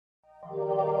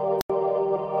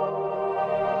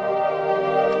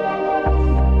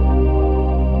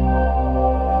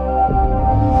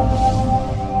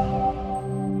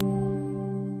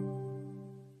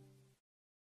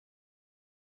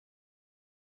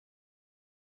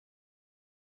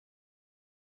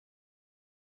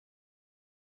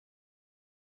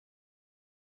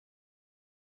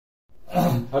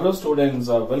Hello students,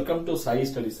 welcome to Sai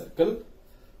Study Circle.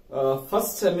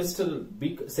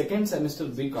 Second semester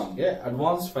BCom ಗೆ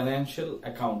advanced financial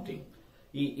accounting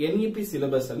ಈ NEP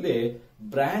syllabus ಅಲ್ಲಿ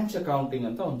branch accounting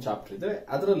ಅಂತ ಒಂದು chapter ಇದೆ.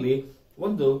 ಅದರಲ್ಲಿ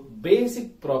ಒಂದು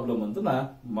ಬೇಸಿಕ್ ಪ್ರಾಬ್ಲಮ್ ಅಂತ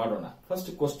ಮಾಡೋಣ.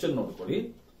 ಫಸ್ಟ್ ಕ್ವಶನ್ ನೋಡ್ಕೊಳ್ಳಿ.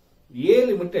 A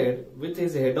Limited with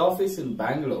his head office in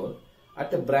Bangalore at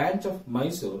a branch of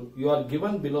Mysore, you are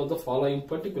given below the following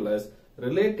particulars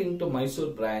relating to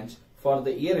Mysore branch for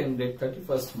the year ended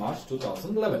 31st March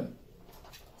 2011.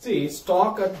 See,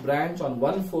 stock at branch on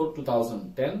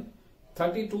 1/4/2010,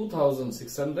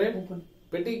 32,600.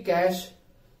 Petty cash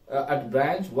at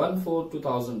branch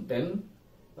 1/4/2010,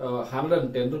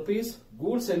 110 rupees.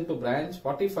 Goods sent to branch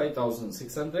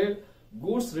 45,600.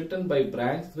 Goods written by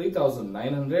branch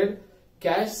 3,900.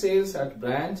 Cash sales at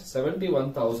branch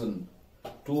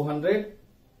 71,200.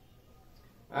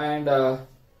 And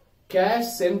cash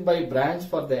sent by branch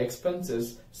for the expenses,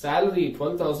 salary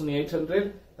 12,800,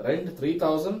 rent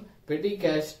 3,000, petty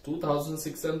cash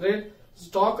 2,600,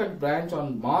 stock at branch on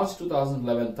March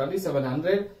 2011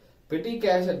 3,700, petty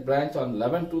cash at branch on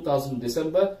 11/2000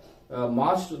 December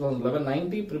March 2011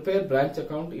 90, prepare branch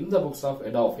account in the books of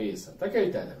head office ಅಂತ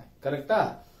ಕೇಳ್ತಾ ಇದ್ದಾನೆ. ಕರೆಕ್ಟಾ?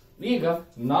 ಈಗ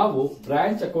ನಾವು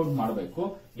branch account ಮಾಡಬೇಕು.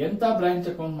 ಎಂತ branch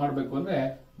account ಮಾಡಬೇಕು ಅಂದ್ರೆ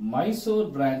ಮೈಸೂರು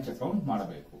ಬ್ರಾಂಚ್ ಅಕೌಂಟ್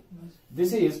ಮಾಡಬೇಕು.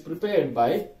 This is prepared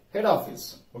by head office.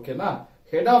 ಓಕೆನಾ?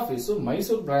 Head office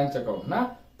Mysuru branch account ನ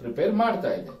ಪ್ರಿಪೇರ್ ಮಾಡ್ತಾ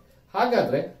ಇದೆ.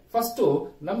 ಹಾಗಾದ್ರೆ ಫಸ್ಟ್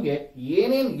ನಮ್ಗೆ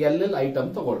ಏನೇನ್ ಎಲ್ಲೆಲ್ ಐಟಮ್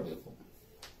ತಗೊಳ್ಬೇಕು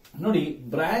ನೋಡಿ.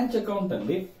 ಬ್ರಾಂಚ್ ಅಕೌಂಟ್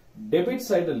ಅಲ್ಲಿ ಡೆಬಿಟ್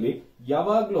ಸೈಡ್ ಅಲ್ಲಿ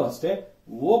ಯಾವಾಗ್ಲೂ ಅಷ್ಟೇ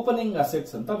ಓಪನಿಂಗ್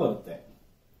ಅಸೆಟ್ಸ್ ಅಂತ ಬರುತ್ತೆ.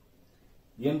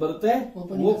 ಏನ್ ಬರುತ್ತೆ?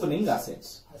 Opening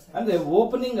assets. ಅಂದ್ರೆ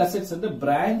ಓಪನಿಂಗ್ ಅಸೆಟ್ಸ್ ಅಂದ್ರೆ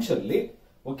ಬ್ರಾಂಚ್ ಅಲ್ಲಿ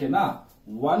ಓಕೆನಾ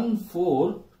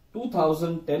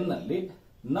 1/4/2010 ನಲ್ಲಿ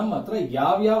ನಮ್ಮ ಹತ್ರ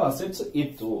ಯಾವ್ಯಾವ ಅಸೆಟ್ಸ್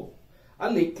ಇತ್ತು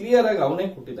ಅಲ್ಲಿ ಕ್ಲಿಯರ್ ಆಗಿ ಅವನೇ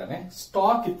ಕೊಟ್ಟಿದ್ದಾನೆ.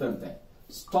 ಸ್ಟಾಕ್ ಇತ್ತಂತೆ.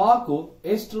 ಸ್ಟಾಕ್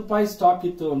ಎಷ್ಟು ರೂಪಾಯಿ ಸ್ಟಾಕ್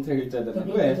ಇತ್ತು ಅಂತ ಹೇಳ್ತಾ ಇದ್ದಾನೆ.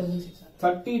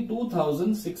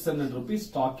 32,600 rupees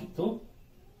ಸ್ಟಾಕ್ ಇತ್ತು.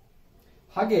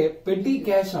 ಹಾಗೆ ಪೆಟಿ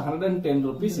ಕ್ಯಾಶ್ 110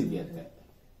 rupees ಇದೆಯಂತೆ.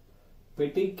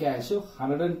 ಪೆಟಿ ಕ್ಯಾಶ್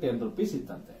 110 rupees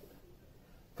ಇತ್ತಂತೆ.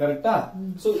 ಕರೆಕ್ಟಾ?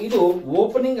 ಸೊ ಇದು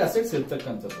ಓಪನಿಂಗ್ ಅಸೆಟ್ಸ್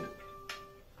ಇರ್ತಕ್ಕಂಥದ್ದು.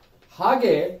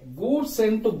 ಹಾಗೆ ಗೂಡ್ಸ್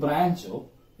ಸೆಂಟ್ ಟು ಬ್ರಾಂಚ್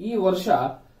ಈ ವರ್ಷ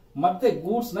ಮತ್ತೆ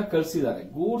ಗೂಡ್ಸ್ ನ ಕಳಿಸಿದ್ದಾರೆ.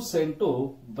 Goods sent to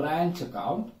branch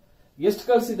account ಎಷ್ಟು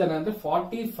ಕಳಿಸಿದ್ದಾನೆ ಅಂದ್ರೆ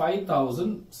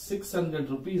 45,600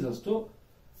 rupees ಅಷ್ಟು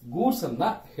ಗೂಡ್ಸ್ ಅನ್ನ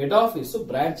ಹೆಡ್ ಆಫೀಸ್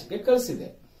ಬ್ರಾಂಚ್ ಗೆ ಕಳಿಸಿದೆ.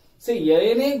 ಸೊ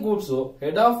ಏನೇ ಗೂಡ್ಸ್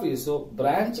ಹೆಡ್ ಆಫೀಸ್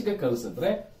ಬ್ರಾಂಚ್ ಗೆ ಕಳಿಸಿದ್ರೆ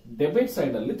ಡೆಬಿಟ್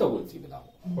ಸೈಡ್ ಅಲ್ಲಿ ತಗೊಳ್ತೀವಿ ನಾವು.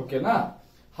 ಓಕೆನಾ?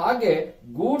 ಹಾಗೆ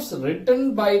goods return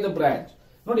by the branch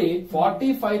ನೋಡಿ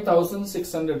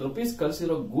 45,600 rupees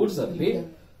ಕಳಿಸಿರೋ ಗೂಡ್ಸ್ ಅಲ್ಲಿ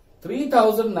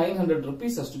 3,900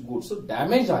 rupees ಅಷ್ಟು ಗೂಡ್ಸ್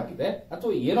ಡ್ಯಾಮೇಜ್ ಆಗಿದೆ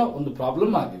ಅಥವಾ ಏನೋ ಒಂದು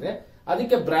ಪ್ರಾಬ್ಲಮ್ ಆಗಿದೆ.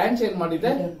 ಅದಕ್ಕೆ ಬ್ರಾಂಚ್ ಏನ್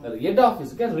ಮಾಡಿದೆ? ಹೆಡ್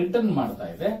ಆಫೀಸ್ಗೆ ರಿಟರ್ನ್ ಮಾಡ್ತಾ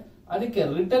ಇದೆ. ಅದಕ್ಕೆ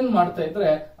ರಿಟರ್ನ್ ಮಾಡ್ತಾ ಇದ್ರೆ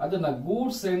ಅದನ್ನ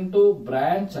goods sent to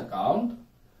branch account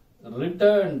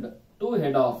returned to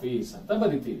head office ಅಂತ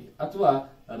ಬರಿತೀವಿ ಅಥವಾ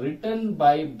ರಿಟರ್ನ್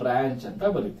ಬೈ ಬ್ರಾಂಚ್ ಅಂತ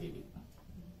ಬರಿತೀವಿ.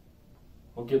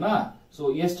 ಓಕೆನಾ? ಸೊ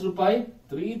ಎಷ್ಟು ರೂಪಾಯಿ?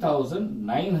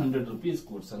 3,900 rupees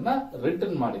ಗೂಡ್ಸ್ ಅನ್ನ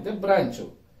ರಿಟರ್ನ್ ಮಾಡಿದೆ ಬ್ರಾಂಚ್.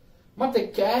 ಮತ್ತೆ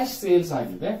ಕ್ಯಾಶ್ ಸೇಲ್ಸ್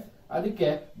ಆಗಿದೆ. ಅದಕ್ಕೆ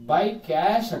by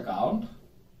cash account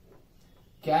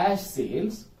cash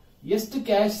sales. ಎಷ್ಟು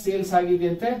ಕ್ಯಾಶ್ ಸೇಲ್ಸ್ ಆಗಿದೆ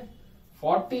ಅಂತೆ?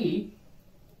 40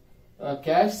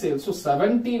 ಕ್ಯಾಶ್ ಸೇಲ್ಸ್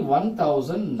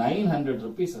 71,900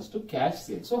 rupees ಅಷ್ಟು ಕ್ಯಾಶ್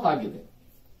ಸೇಲ್ಸ್ ಆಗಿದೆ.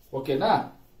 ಓಕೆನಾ?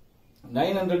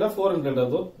 900 400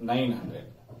 ಅದು 900.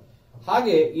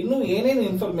 ಹಾಗೆ ಇನ್ನು ಏನೇನು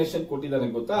ಇನ್ಫಾರ್ಮೇಶನ್ ಕೊಟ್ಟಿದ್ದಾನೆ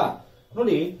ಗೊತ್ತಾ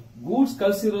ನೋಡಿ. ಗೂಡ್ಸ್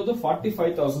ಕಳಿಸಿರೋದು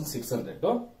 45,600.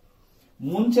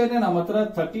 ಮುಂಚೆನೆ ನಮ್ಮ ಹತ್ರ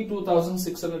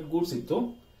 32,600 ಗೂಡ್ಸ್ ಇತ್ತು.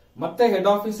 ಮತ್ತೆ ಹೆಡ್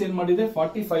ಆಫೀಸ್ ಏನ್ ಮಾಡಿದೆ?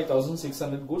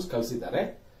 45,600 ಗೂಡ್ಸ್ ಕಳಿಸಿದ್ದಾರೆ.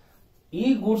 ಈ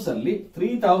ಗೂಡ್ಸ್ ಅಲ್ಲಿ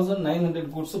 3,900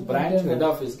 ಗೂಡ್ಸ್ ಬ್ರಾಂಚ್ ಹೆಡ್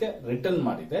ಆಫೀಸ್ಗೆ ರಿಟರ್ನ್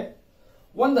ಮಾಡಿದೆ.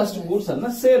 ಒಂದಷ್ಟು ಗೂಡ್ಸ್ ಅನ್ನ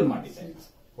ಸೇಲ್ ಮಾಡಿದೆ.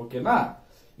 ಓಕೆನಾ?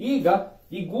 ಈಗ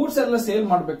ಈ ಗೂಡ್ಸ್ ಎಲ್ಲ ಸೇಲ್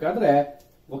ಮಾಡಬೇಕಾದ್ರೆ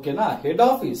ಓಕೆನಾ ಹೆಡ್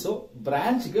ಆಫೀಸ್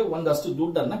ಬ್ರಾಂಚ್ಗೆ ಒಂದಷ್ಟು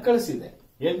ದುಡ್ಡನ್ನ ಕಳಿಸಿದೆ.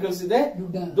 ಏನ್ ಕಳಿಸಿದೆ?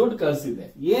 ದುಡ್ಡು ಕಳಿಸಿದೆ.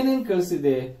 ಏನೇನ್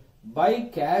ಕಳಿಸಿದೆ? By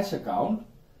cash account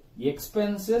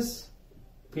expenses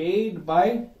paid by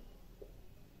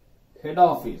head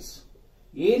office.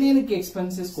 ಏನೇನಕ್ಕೆ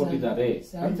expenses ಕೊಟ್ಟಿದ್ದಾರೆ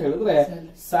ಅಂತ ಹೇಳಿದ್ರೆ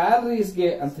ಸ್ಯಾಲರೀಸ್ಗೆ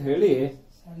ಅಂತ ಹೇಳಿ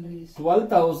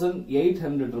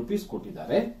 12,800 rupees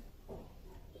ಕೊಟ್ಟಿದ್ದಾರೆ.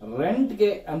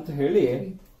 ರೆಂಟ್ಗೆ ಅಂತ ಹೇಳಿ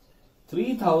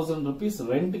 3,000 rupees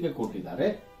ರೆಂಟ್ಗೆ ಕೊಟ್ಟಿದ್ದಾರೆ.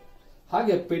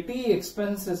 ಹಾಗೆ ಪೆಟಿ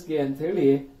ಎಕ್ಸ್ಪೆನ್ಸಸ್ಗೆ ಅಂತ ಹೇಳಿ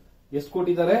ಎಷ್ಟು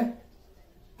ಕೊಟ್ಟಿದ್ದಾರೆ?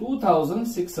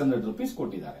 2,600 rupees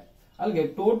ಕೊಟ್ಟಿದ್ದಾರೆ. ಅಲ್ಲಿಗೆ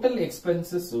ಟೋಟಲ್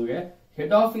ಎಕ್ಸ್ಪೆನ್ಸಸ್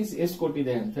ಹೆಡ್ ಆಫೀಸ್ ಎಷ್ಟು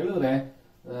ಕೊಟ್ಟಿದೆ ಅಂತ ಹೇಳಿದ್ರೆ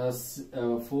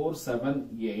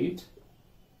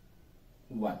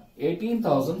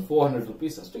 18,400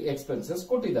 rupees ಅಷ್ಟು ಎಕ್ಸ್ಪೆನ್ಸಸ್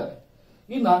ಕೊಟ್ಟಿದ್ದಾರೆ.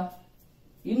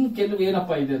 ಇನ್ ಕೆಲವು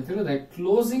ಏನಪ್ಪಾ ಇದೆ ಅಂತ ಹೇಳಿದ್ರೆ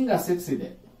ಕ್ಲೋಸಿಂಗ್ ಅಸೆಟ್ಸ್ ಇದೆ.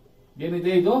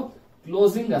 ಏನಿದೆ ಇದು?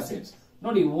 Closing assets.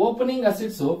 ನೋಡಿ ಓಪನಿಂಗ್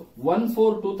ಅಸೆಟ್ಸ್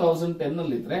 1/4/2010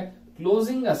 ನಲ್ಲಿ ಇದ್ರೆ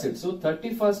ಕ್ಲೋಸಿಂಗ್ ಅಸೆಟ್ಸ್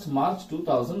 31st March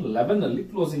 2011 ನಲ್ಲಿ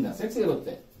ಕ್ಲೋಸಿಂಗ್ ಅಸೆಟ್ಸ್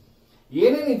ಇರುತ್ತೆ.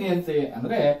 ಏನೇನಿದೆ ಅಂತೆ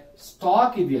ಅಂದ್ರೆ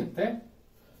ಸ್ಟಾಕ್ ಇದೆಯಂತೆ.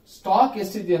 ಸ್ಟಾಕ್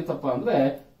ಎಷ್ಟಿದೆಯಂತಪ್ಪ ಅಂದ್ರೆ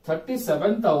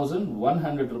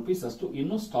 37,100 rupees ಅಷ್ಟು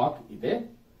ಇನ್ನು ಸ್ಟಾಕ್ ಇದೆ.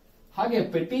 ಹಾಗೆ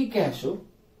petty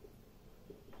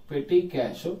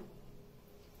cash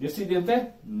ಎಷ್ಟಿದೆಯಂತೆ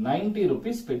 90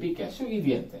 rupees petty cash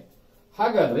ಇದೆಯಂತೆ.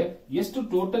 ಹಾಗಾದ್ರೆ ಎಷ್ಟು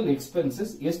ಟೋಟಲ್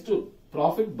ಎಕ್ಸ್ಪೆನ್ಸಸ್, ಎಷ್ಟು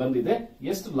ಪ್ರಾಫಿಟ್ ಬಂದಿದೆ,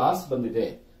 ಎಷ್ಟು ಲಾಸ್ ಬಂದಿದೆ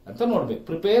ಅಂತ ನೋಡ್ಬೇಕು.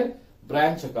 ಪ್ರಿಪೇರ್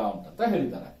ಬ್ರಾಂಚ್ ಅಕೌಂಟ್ ಅಂತ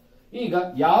ಹೇಳಿದ್ದಾರೆ. ಈಗ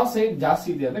ಯಾವ ಸೈಡ್ ಜಾಸ್ತಿ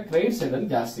ಇದೆ ಅಂದ್ರೆ ಕ್ರೆಡಿಟ್ ಸೈಡ್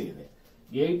ಅಲ್ಲಿ ಜಾಸ್ತಿ ಇದೆ.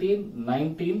 18,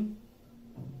 19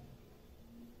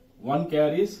 1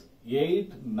 carries, 8,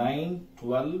 9,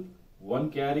 12 1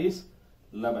 carries,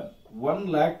 11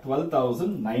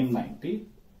 1,12,990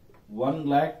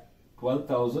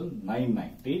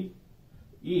 1,12,990.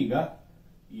 ಈಗ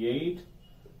 8,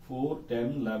 4, 10,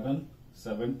 11,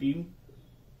 17,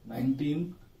 19,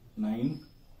 9,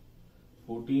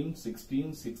 14, 16,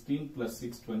 16 plus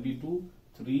 6, 22,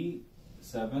 3,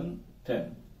 7, 10,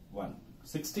 1.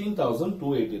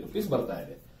 16,280 rupees ಬರ್ತಾ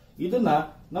ಇದೆ. ಇದನ್ನ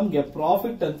ನಮ್ಗೆ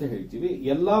ಪ್ರಾಫಿಟ್ ಅಂತ ಹೇಳ್ತೀವಿ.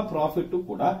 ಎಲ್ಲಾ ಪ್ರಾಫಿಟ್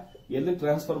ಕೂಡ ಎಲ್ಲಿ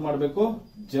ಟ್ರಾನ್ಸ್ಫರ್ ಮಾಡಬೇಕು?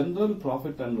 ಜನರಲ್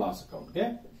ಪ್ರಾಫಿಟ್ ಅಂಡ್ ಲಾಸ್ ಅಕೌಂಟ್ಗೆ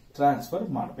ಟ್ರಾನ್ಸ್ಫರ್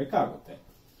ಮಾಡಬೇಕಾಗುತ್ತೆ.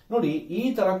 ನೋಡಿ, ಈ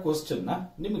ತರ ಕ್ವಶನ್ ನ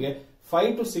ನಿಮಗೆ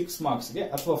 5 to 6 ಮಾರ್ಕ್ಸ್ಗೆ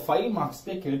ಅಥವಾ 5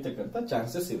 ಮಾರ್ಕ್ಸ್ಗೆ ಕೇಳ್ತಕ್ಕಂಥ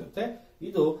ಚಾನ್ಸಸ್ ಇರುತ್ತೆ.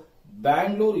 ಇದು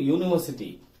ಬ್ಯಾಂಗ್ಳೂರ್ ಯೂನಿವರ್ಸಿಟಿ,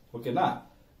 ಓಕೆನಾ?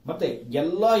 ಮತ್ತೆ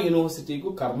ಎಲ್ಲಾ ಯೂನಿವರ್ಸಿಟಿಗೂ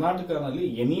ಕರ್ನಾಟಕನಲ್ಲಿ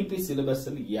NEP ಸಿಲೆಬಸ್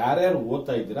ಅಲ್ಲಿ ಯಾರ್ಯಾರು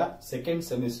ಓದ್ತಾ ಇದ್ದೀರಾ ಸೆಕೆಂಡ್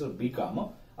ಸೆಮಿಸ್ಟರ್ BCom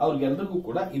ಅವ್ರಿಗೆಲ್ಲರಿಗೂ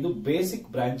ಕೂಡ ಇದು ಬೇಸಿಕ್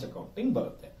ಬ್ರಾಂಚ್ ಅಕೌಂಟಿಂಗ್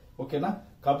ಬರುತ್ತೆ. ಓಕೆನಾ?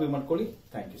 ಕಾಪಿ ಮಾಡ್ಕೊಳ್ಳಿ.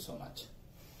 Thank you so much.